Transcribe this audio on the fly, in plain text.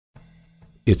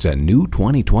It's a new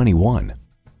 2021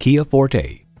 Kia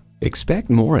Forte.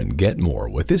 Expect more and get more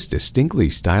with this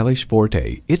distinctly stylish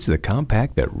Forte. It's the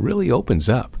compact that really opens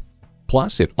up.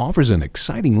 Plus, it offers an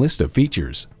exciting list of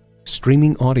features: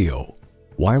 streaming audio,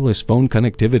 wireless phone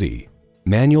connectivity,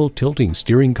 manual tilting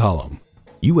steering column,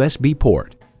 USB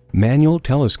port, manual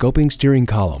telescoping steering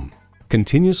column,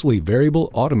 continuously variable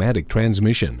automatic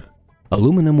transmission,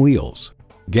 aluminum wheels,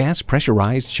 gas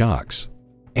pressurized shocks,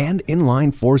 and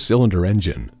inline 4-cylinder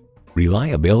engine.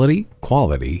 Reliability,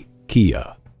 quality,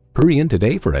 Kia. Hurry in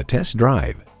today for a test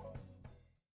drive.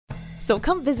 So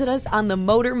come visit us on the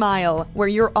Motor Mile, where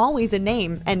you're always a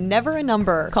name and never a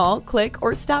number. Call, click,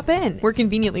 or stop in. We're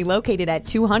conveniently located at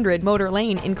 200 Motor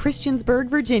Lane in Christiansburg,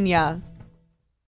 Virginia.